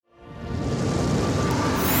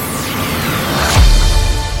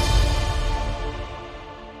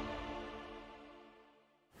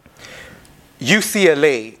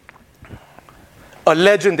UCLA, a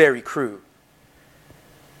legendary crew.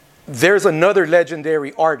 There's another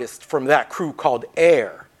legendary artist from that crew called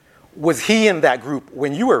AYER. Was he in that group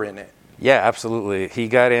when you were in it? Yeah, absolutely. He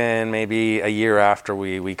got in maybe a year after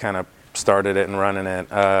we kind of started it and running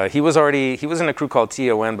it. He was in a crew called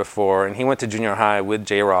TON before, and he went to junior high with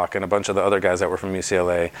J-Rock and a bunch of the other guys that were from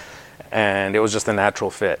UCLA, and it was just a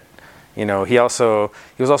natural fit. You know, he was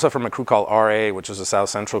also from a crew called RA, which was a South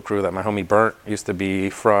Central crew that my homie Burnt used to be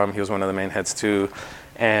from. He was one of the main heads too.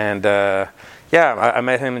 And I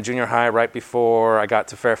met him in junior high right before I got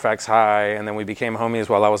to Fairfax High, and then we became homies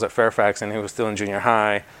while I was at Fairfax and he was still in junior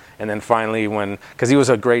high. And then finally because he was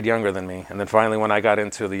a grade younger than me, and then finally when I got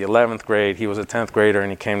into the 11th grade, he was a 10th grader,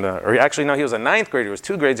 and he was a 9th grader. He was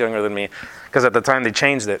 2 grades younger than me, because at the time they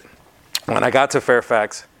changed it. When I got to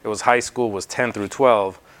Fairfax, it was high school was 10 through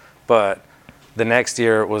 12, but the next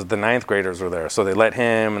year was the 9th graders were there. So they let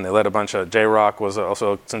him, and they let a bunch of, J-Rock was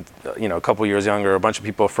also, a couple years younger, a bunch of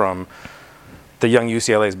people from the young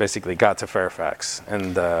UCLAs basically got to Fairfax.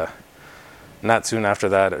 And not soon after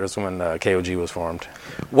that, it was when KOG was formed.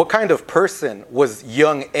 What kind of person was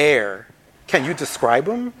young AYER? Can you describe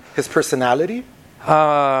him, his personality?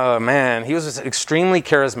 Man, he was extremely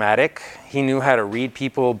charismatic. He knew how to read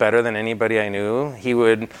people better than anybody I knew.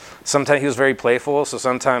 Sometimes he was very playful, so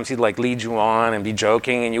sometimes he'd like lead you on and be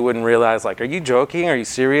joking, and you wouldn't realize, like, are you joking? Are you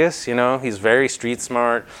serious? You know, he's very street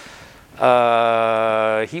smart.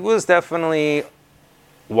 He was definitely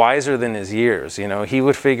wiser than his years. You know, he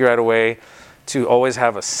would figure out a way to always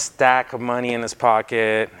have a stack of money in his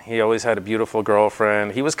pocket. He always had a beautiful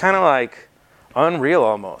girlfriend. He was kind of like unreal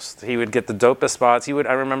almost. He would get the dopest spots. I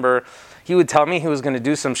remember he would tell me he was going to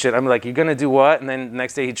do some shit. I'm like, you're going to do what? And then the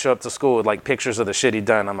next day he'd show up to school with like pictures of the shit he'd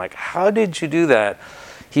done. I'm like, how did you do that?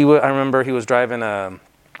 I remember he was driving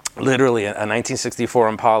literally a 1964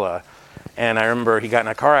 Impala. And I remember he got in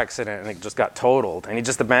a car accident and it just got totaled. And he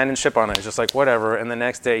just abandoned ship on it. He's just like, whatever. And the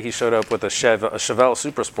next day he showed up with a Chevelle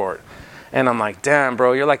Super Sport. And I'm like, damn,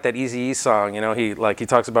 bro, you're like that Eazy-E song. You know, he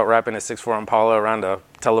talks about wrapping his 6'4" Impala around a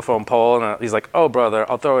telephone pole. And he's like, oh, brother,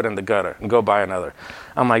 I'll throw it in the gutter and go buy another.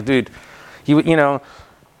 I'm like, dude,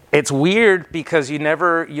 it's weird because you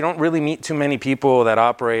don't really meet too many people that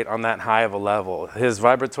operate on that high of a level. His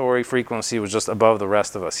vibratory frequency was just above the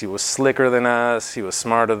rest of us. He was slicker than us. He was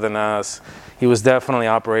smarter than us. He was definitely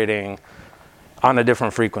operating on a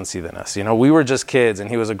different frequency than us. You know, we were just kids, and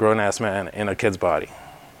he was a grown-ass man in a kid's body.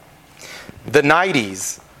 The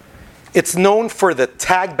 90s, it's known for the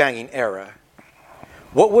tag banging era.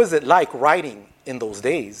 What was it like writing in those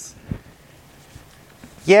days?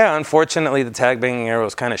 Yeah, unfortunately, the tag banging era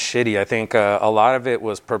was kind of shitty. I think a lot of it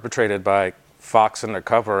was perpetrated by Fox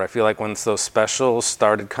Undercover. I feel like once those specials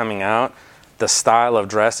started coming out, the style of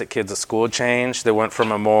dress at kids at school changed. They went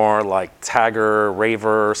from a more like tagger,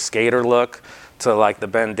 raver, skater look to like the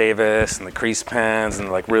Ben Davis and the crease pants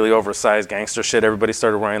and like really oversized gangster shit. Everybody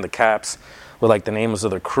started wearing the caps with like the names of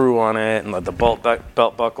their crew on it, and like the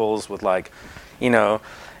belt buckles with like,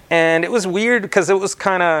 and it was weird because it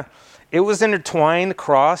was intertwined,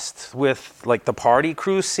 crossed with like the party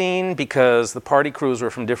crew scene, because the party crews were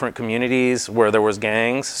from different communities where there was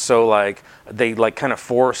gangs. So like they like kind of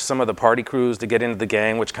forced some of the party crews to get into the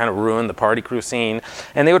gang, which kind of ruined the party crew scene.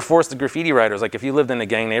 And they would force the graffiti writers. Like if you lived in a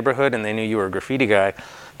gang neighborhood and they knew you were a graffiti guy,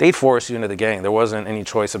 they'd force you into the gang. There wasn't any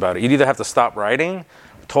choice about it. You'd either have to stop writing,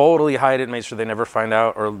 totally hide it, make sure they never find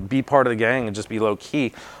out, or be part of the gang and just be low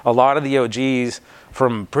key. A lot of the OGs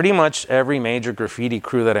from pretty much every major graffiti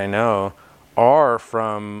crew that I know are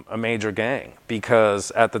from a major gang,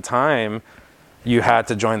 because at the time you had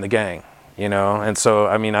to join the gang, and so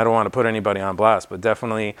I mean, I don't want to put anybody on blast, but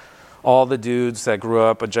definitely all the dudes that grew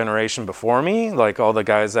up a generation before me, like all the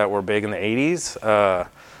guys that were big in the 80s,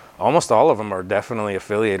 almost all of them are definitely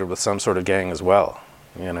affiliated with some sort of gang as well,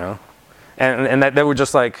 and that they were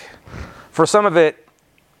just like, for some of it,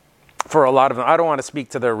 for a lot of them, I don't want to speak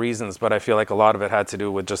to their reasons, but I feel like a lot of it had to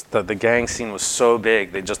do with just the gang scene was so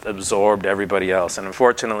big, they just absorbed everybody else. And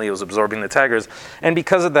unfortunately, it was absorbing the taggers. And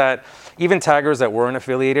because of that, even taggers that weren't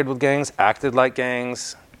affiliated with gangs acted like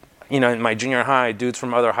gangs. In my junior high, dudes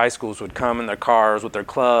from other high schools would come in their cars with their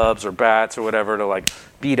clubs or bats or whatever to like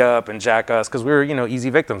beat up and jack us, because we were, easy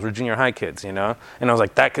victims. We're junior high kids, And I was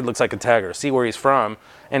like, that kid looks like a tagger. See where he's from.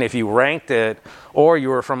 And if you ranked it, or you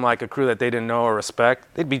were from like a crew that they didn't know or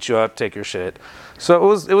respect, they'd beat you up, take your shit. So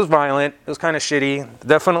it was violent. It was kind of shitty.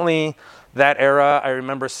 Definitely that era, I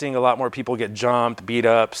remember seeing a lot more people get jumped, beat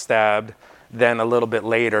up, stabbed than a little bit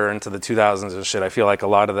later into the 2000s and shit. I feel like a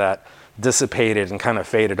lot of that dissipated and kind of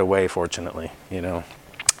faded away, fortunately,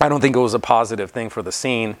 I don't think it was a positive thing for the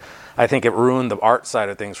scene. I think it ruined the art side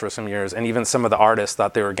of things for some years, and even some of the artists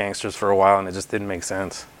thought they were gangsters for a while, and it just didn't make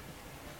sense.